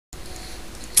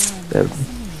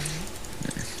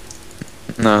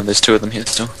No, there's two of them here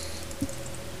still.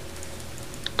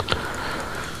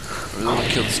 We want to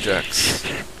kill this Jax.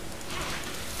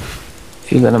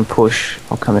 If you let them push,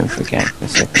 I'll come in for a gank in a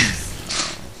second.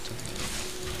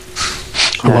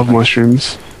 I love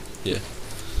mushrooms. Yeah.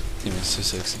 Teemo's so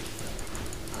sexy.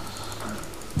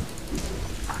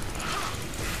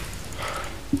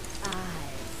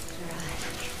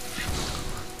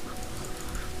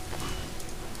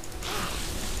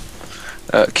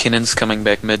 Kinnon's coming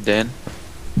back mid, Dan.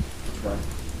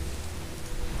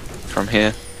 From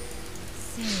here.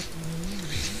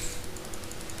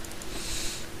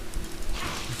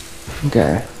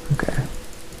 Okay, okay.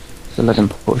 So let him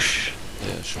push.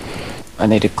 Yeah, sure. I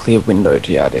need a clear window to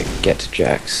be able to get to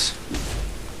Jax.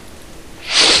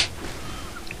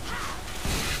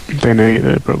 They know you're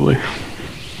there, probably.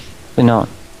 They're not.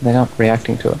 They're not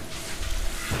reacting to it.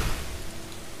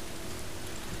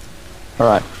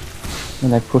 Alright.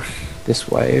 When they push this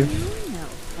wave.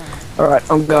 Alright,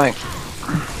 I'm going.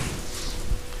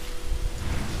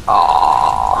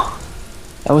 Ah,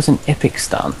 that was an epic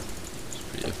stun. It's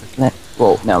pretty epic.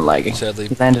 Well, now I'm lagging. Sadly,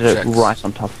 He landed it Jax- right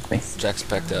on top of me. Jax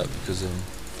packed out because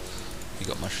he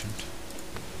got mushroomed.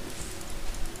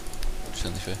 Which is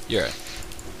only fair. You're right.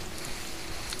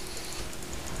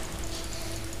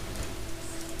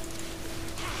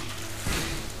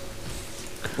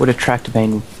 Would have tracked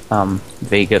been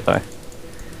Vega though.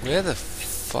 Where the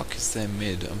fuck is their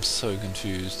mid? I'm so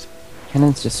confused.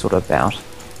 Cannon's just sort of out.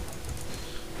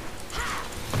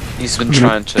 He's been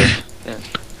trying to... Yeah.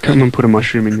 Come and put a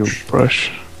mushroom in your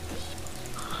brush.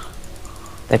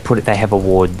 They have a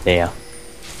ward there.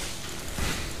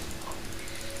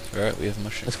 Alright, we have a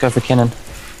mushroom. Let's go for Cannon.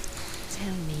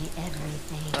 Tell me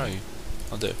everything. Where are you?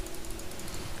 I'll do.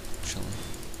 Chilling.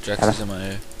 Jax Hello. is in my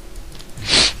ear.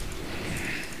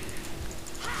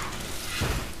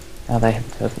 Oh, they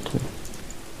have turtle too.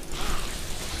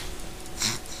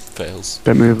 Fails.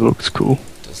 That move looks cool.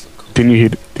 Does look cool. Didn't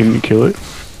you kill it?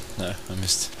 No, I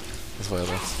missed. That's why I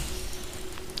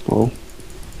left. Well,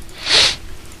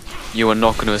 You are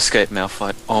not going to escape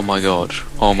Malphite. Oh my god.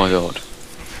 Oh my god.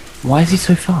 Why is he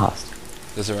so fast?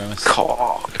 There's a Ramus.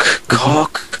 Cock.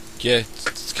 Cock. Yeah,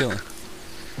 it's killing.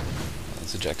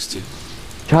 That's a Jax too.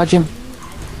 Charge him.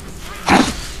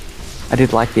 I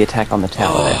did like the attack on the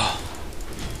tower there.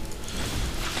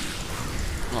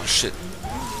 Oh shit.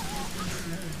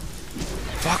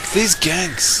 Fuck these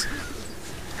ganks!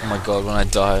 Oh my god, when I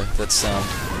die, that sound.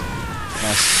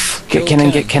 Nice. Get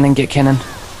Cannon, get Cannon, get Cannon.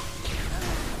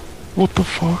 what the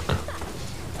fuck?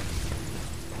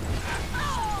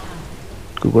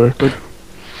 Good work. Good.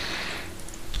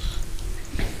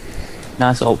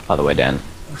 Nice ult, by the way, Dan.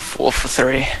 4 for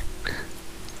 3.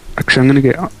 Actually, I'm gonna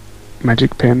get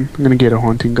magic pen. I'm gonna get a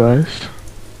haunting, guys.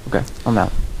 Okay, I'm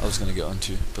out. I was gonna get on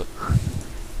too, but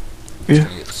Yeah. I'm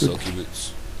gonna get Sulky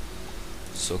Boots,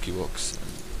 Sulky Walks,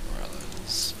 and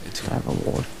Morales. I have a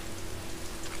ward.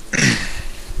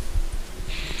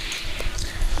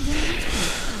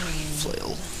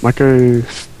 Flail. Might go.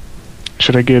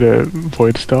 Should I get a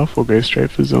void staff or go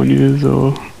straight for Zonya's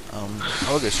or?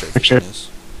 I'll go straight for Actually, Zonia's.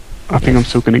 I think I'm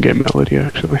still gonna get Melody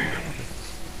actually.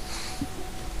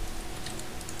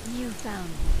 You found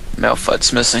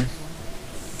Malphite's missing.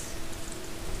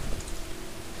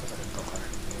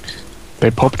 They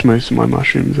popped most of my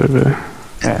mushrooms over there.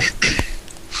 Yeah.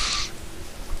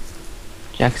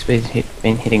 Jack's been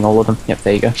hitting all of them. Yep,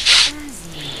 there you go.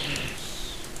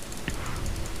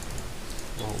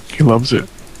 He loves it.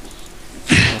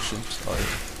 Mushrooms. Oh, yeah.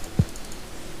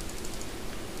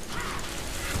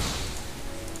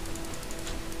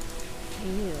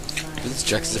 This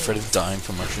Jax is afraid of dying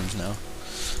from mushrooms now.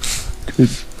 Good.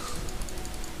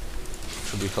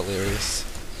 Should be hilarious.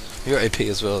 You're AP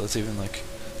as well, that's even like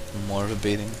more of a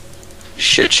beating.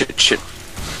 Shit, shit, shit.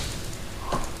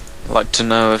 I'd like to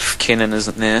know if Kenan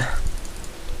isn't there.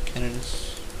 Cannon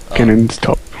is. Cannon's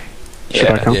top. Should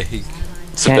I come? Yeah,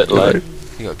 It's a bit low.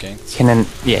 he got ganked. Cannon,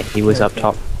 yeah, he was up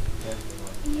top.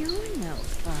 you're no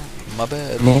fun. My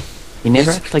bad. He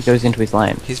never He's- actually goes into his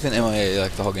lane. He's been MIA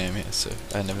like the whole game here, so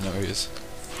I never know where he is.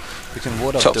 We can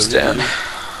ward up Top's the down.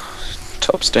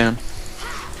 Top's down.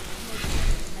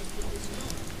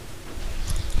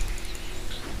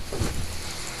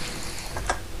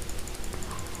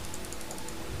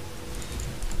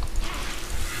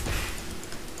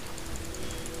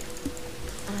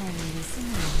 I'm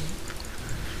listening.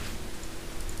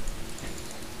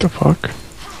 The fuck?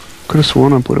 Could have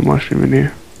sworn I put a mushroom in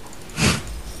here.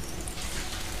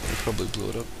 He probably blew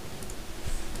it up.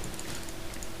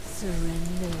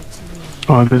 Surrender to me.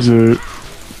 Oh, there's a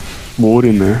ward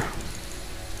in there.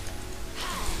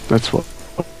 That's what.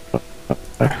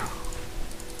 die.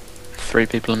 3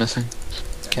 people are missing.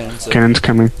 Cannons up. Cannon's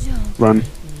coming. Don't Run. make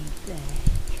me beg.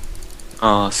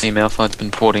 Oh, see, Malphite's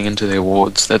been porting into their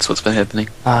wards. That's what's been happening.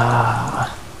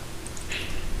 Ah.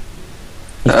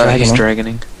 He's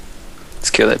dragoning. dragoning. Let's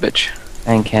kill that bitch.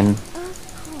 And Ken.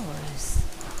 Of course.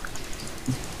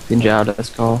 Pinjada, let's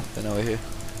go. They're nowhere here.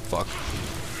 Fuck.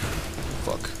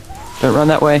 Fuck. Don't run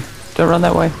that way. Don't run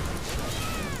that way.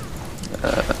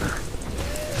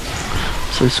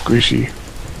 So squishy.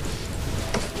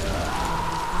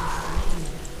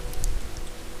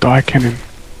 Die cannon.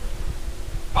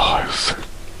 Oh, it's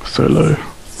so low.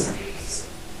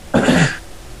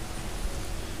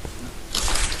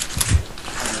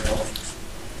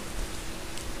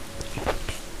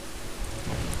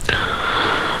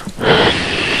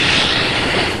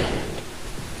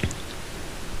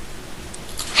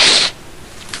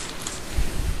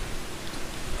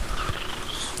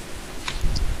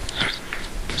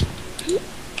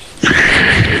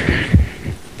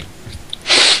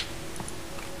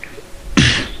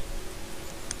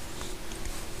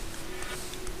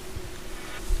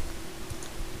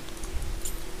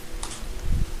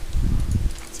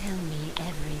 Tell me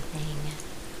everything.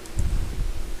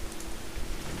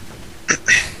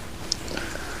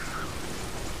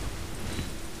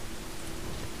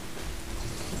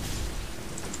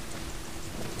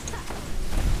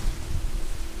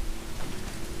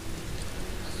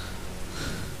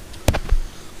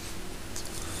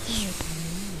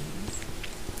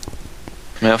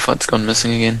 Malphite's gone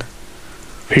missing again.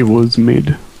 He was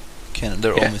mid. Cannon.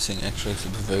 They're Yeah. all missing actually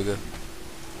except for Virgo.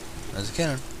 There's a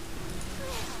cannon.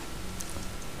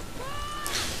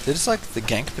 They're just like the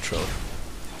gank patrol.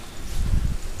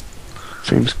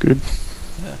 Seems good.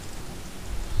 Yeah.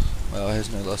 Well, he has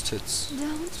no last hits.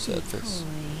 Don't Sad be face.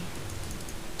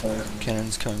 coy.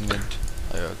 Cannon's coming mid.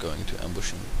 They are going to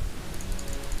ambush him.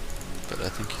 But I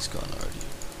think he's gone already.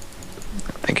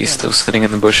 I think he's still sitting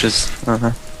in the bushes.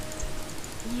 Uh-huh.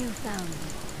 You found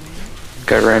it.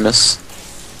 Go Ramus.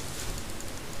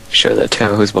 Show that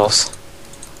tower who's boss.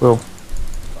 Will.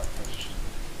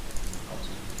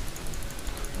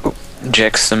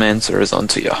 Jack's Samantha is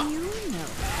onto ya. You know.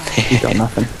 You got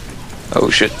nothing. Oh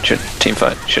shit, team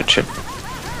fight, shit.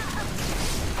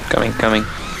 Coming. I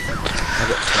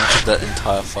got taunted that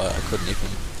entire fight. I couldn't even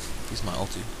use my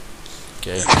ulti.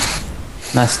 Okay.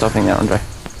 Nice stopping there, Andre.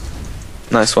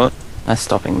 Nice what? Nice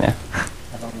stopping there.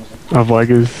 Our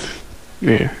Viger's,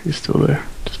 yeah, he's still there.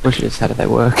 Just Bushes, how do they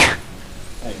work?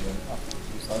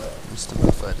 I'm still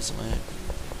in fighters in my head.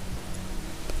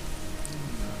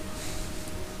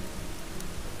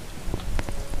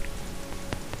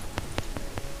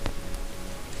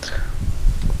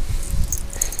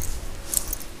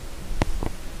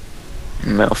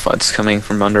 Malphite's coming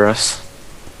from under us.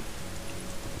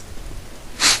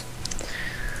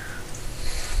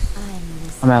 I'm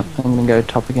listening. I'm out. I'm gonna go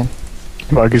top again.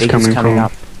 Viger's Big is coming from.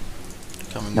 up.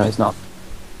 Coming No, mid. he's not.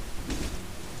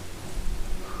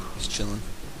 He's chilling.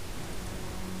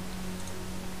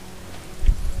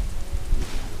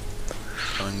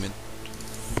 Coming mid.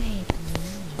 Save me.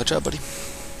 Watch out, buddy.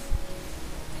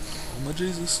 Oh my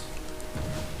Jesus.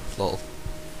 Lol.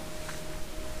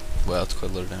 Wow, it's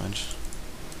quite a lot of damage.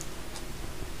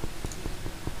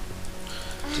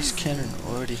 This cannon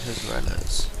already has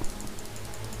Rylas.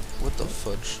 What the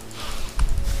fudge?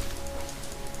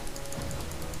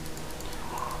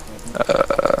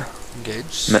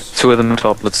 Engage. 2 of them on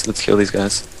top. Let's kill these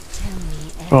guys. Tell me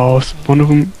everything. Oh, one of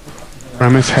them.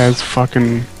 Ramus has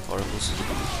fucking. Oracles.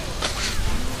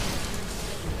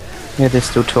 Yeah, there's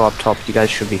still 2 up top. You guys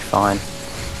should be fine.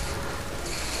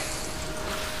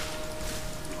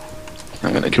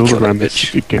 I'm gonna Kill the that Ramus bitch.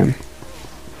 if you can.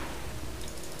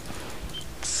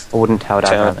 I wouldn't tell that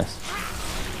Tower. Ramus.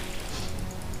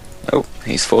 Oh,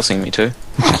 he's forcing me to.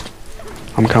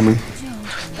 I'm coming. Don't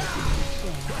make me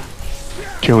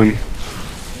beg. Kill him.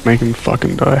 Make him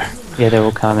fucking die. Yeah, they're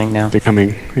all coming now. They're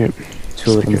coming. Yep.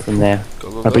 2 of them from there. Go,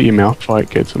 go, I go. bet your mouth fight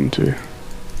gets them too.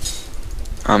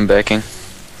 I'm backing.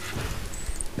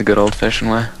 The good old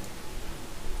fashioned way.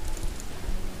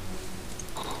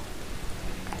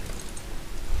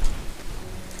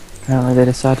 Apparently they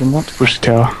decided not to. Push the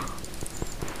tower.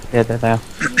 Yeah, there they are.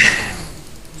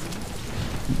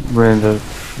 Room of...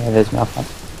 Yeah, there's Malphite.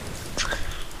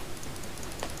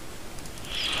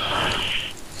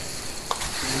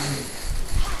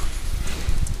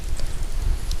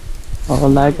 Oh,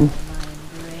 lagging. My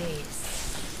embrace.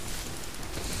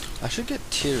 I should get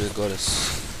Tyria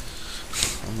Goddess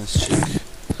on this chick.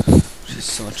 She's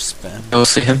so much spam. You'll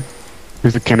see him.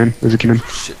 There's a cannon. There's a cannon.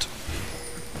 Shit.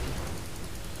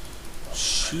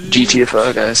 Shit.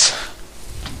 GTFO, guys.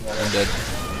 I'm dead.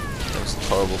 was a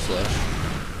horrible flash.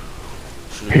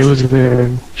 He was there.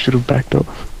 Should have backed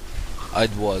off. I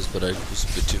was, but I was a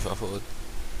bit too far forward.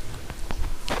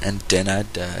 And then I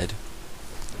died.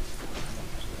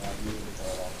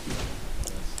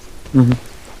 Mm-hmm.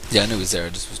 Yeah, I knew he was there, I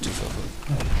just was too far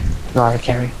forward. Lara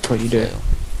carry. That's what you do. Fail.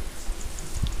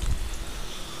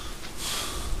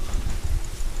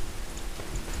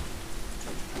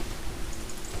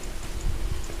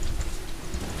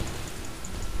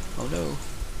 Oh no.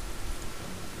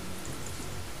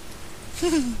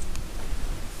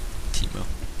 Teemo.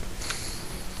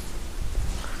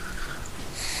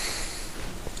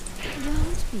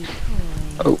 Don't be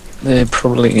coy. Oh, they're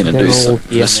probably gonna They're do all some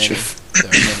here. mischief. There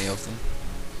are many of them.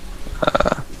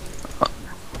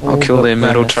 I'll All kill but their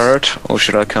middle Gladys. turret, or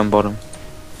should I come bottom?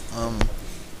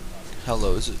 How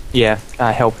low is it? Yeah.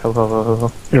 Help.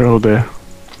 They're all there.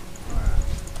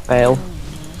 Fail.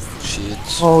 Shit.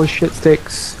 Oh shit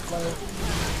sticks.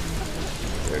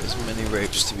 There's many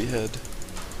rapes to be had.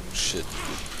 Shit.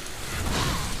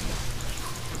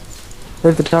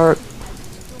 Save the turret.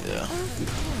 Yeah. Of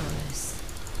course.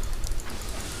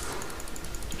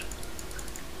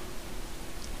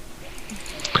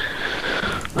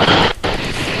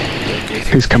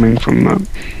 He's coming from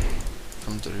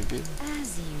From the rebuild.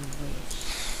 As you wish.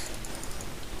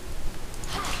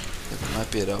 It might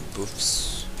be at our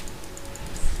buffs.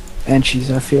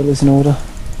 Banshees, I feel, is in order.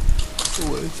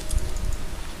 The wave.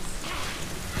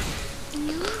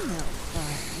 You're no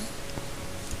fun.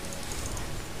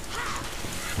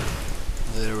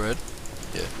 Are they red?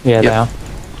 Yeah, they Yep. are.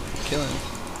 Kill him.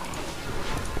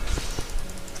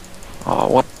 Oh,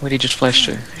 what? Where did he just flash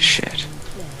to? Shit.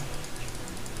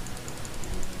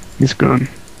 He's gone.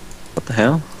 What the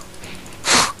hell?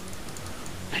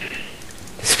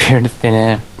 Disappear into thin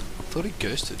air. I thought he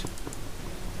ghosted.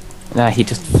 Nah, he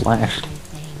just flashed.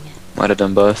 Everything. Might have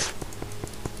done both.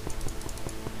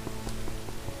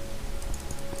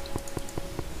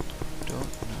 Don't know.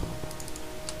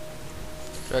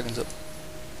 Dragon's up.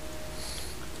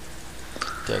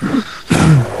 Dragon.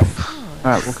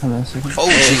 Alright, we'll come in a second. Oh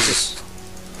Jesus!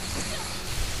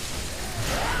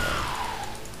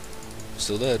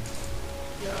 Still dead.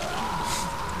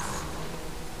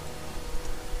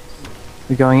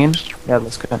 We going in? Yeah,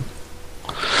 let's go.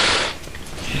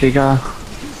 Bigger.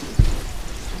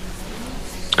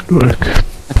 Good work.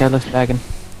 Okay, let's bag in.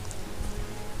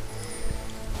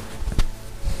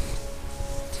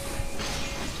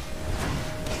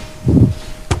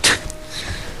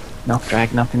 Knock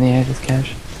dragon up in the air, just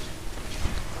cash.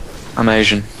 I'm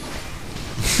Asian.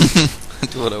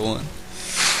 Do what I want.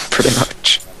 Pretty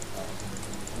much.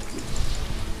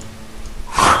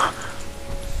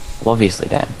 Well, obviously,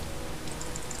 Dan.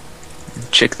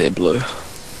 Check their blue. I'm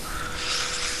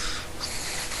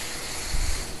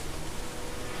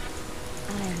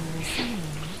the same.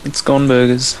 It's gone,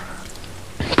 burgers.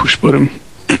 Push bottom.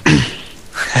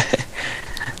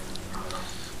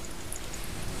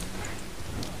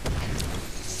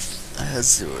 I had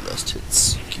 0 last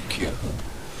hits. QQ.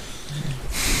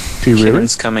 Do you really?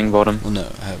 Kennan's coming bottom. Well,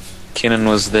 no, I have. Kennan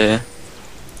was there.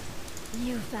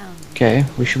 You found me. Okay,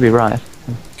 we should be right.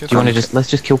 Go Do you want to for it. just, let's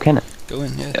just kill Kenneth. Go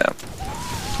in, yeah. Yeah.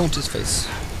 Point his face.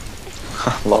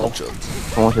 Lol. Good job.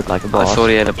 Wanted like a I boss. thought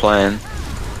he had a plan.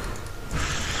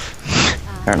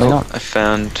 Apparently not. I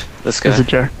found this guy. There's a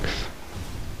Jack.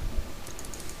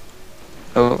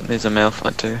 Oh, there's a male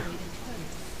fight too.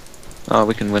 Oh,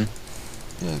 we can win.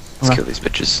 Yeah. Let's Right. kill these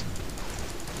bitches.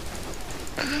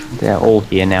 They're all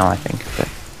here now, I think. But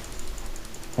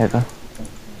ever.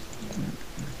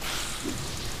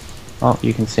 Oh,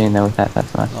 you can see in there with that.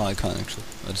 That's nice. No, I can't actually.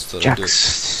 I just thought I'd do it.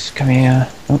 Jacks, come here.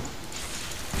 Oh.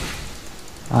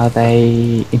 Are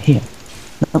they in here?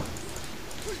 No.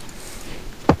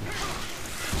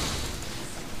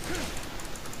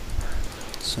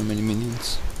 So many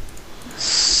minions.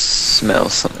 Smell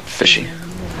something fishy.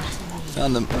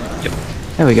 Found them.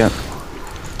 There we go.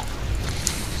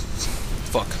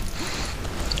 Fuck.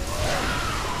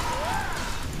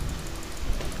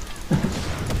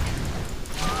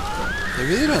 They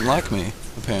really don't like me,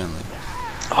 apparently.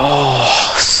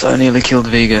 Oh, so nearly killed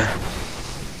Vega.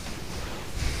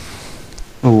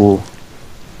 Ooh.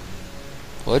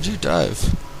 Why'd you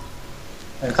dive?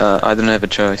 I didn't have a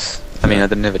choice. I mean, I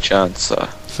didn't have a chance, so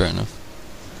Fair enough.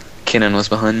 Kennan was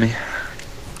behind me.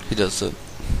 He does that.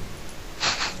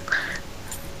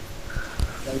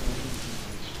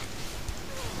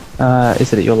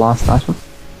 Is it your last item?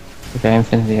 Okay,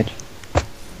 Infinity Edge.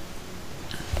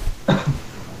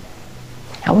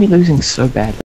 How are we losing so badly?